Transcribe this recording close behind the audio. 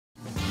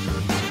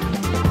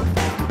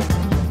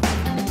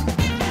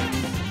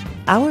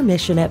Our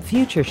mission at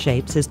Future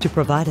Shapes is to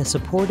provide a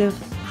supportive,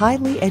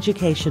 highly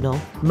educational,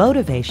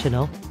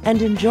 motivational,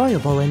 and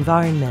enjoyable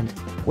environment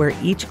where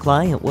each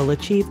client will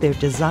achieve their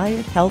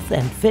desired health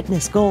and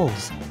fitness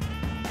goals.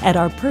 At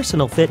our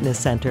Personal Fitness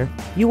Center,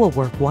 you will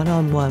work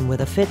one-on-one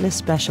with a fitness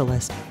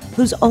specialist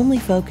whose only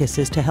focus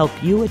is to help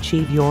you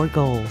achieve your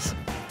goals.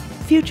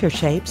 Future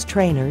Shapes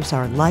trainers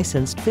are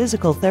licensed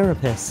physical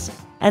therapists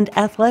and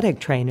athletic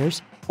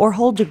trainers or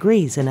hold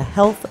degrees in a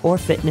health or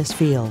fitness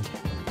field.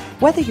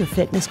 Whether your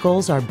fitness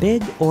goals are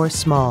big or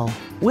small,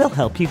 we'll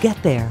help you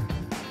get there.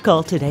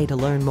 Call today to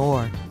learn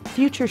more.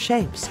 Future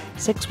Shapes,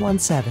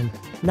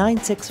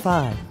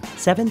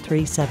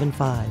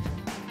 617-965-7375.